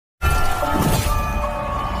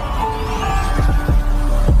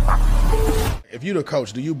If you the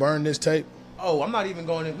coach, do you burn this tape? Oh, I'm not even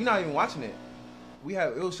going in. We're not even watching it.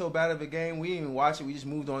 It was so bad of a game, we didn't even watch it. We just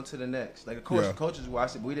moved on to the next. Like, of course, the coaches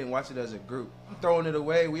watched it, but we didn't watch it as a group. I'm throwing it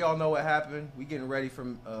away. We all know what happened. We getting ready for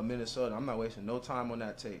Minnesota. I'm not wasting no time on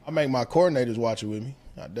that tape. I make my coordinators watch it with me.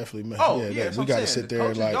 I definitely make. We got to sit there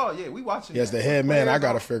and we watching. As the head man, I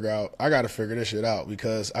got to figure this shit out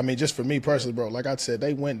because I mean, just for me personally, bro. Like I said,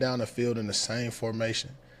 they went down the field in the same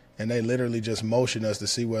formation, and they literally just motioned us to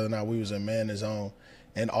see whether or not we was in man zone.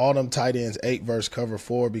 And all them tight ends 8 versus cover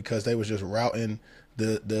 4 because they was just routing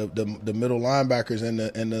the middle linebackers and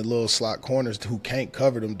the little slot corners who can't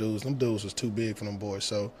cover them dudes. Them dudes was too big for them boys.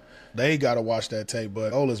 So they got to watch that tape.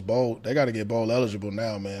 But is bowl. They got to get bowl eligible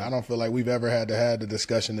now, man. I don't feel like we've ever had to have the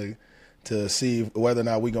discussion to see whether or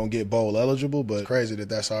not we going to get bowl eligible. But it's crazy that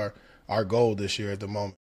that's our goal this year at the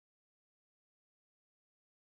moment.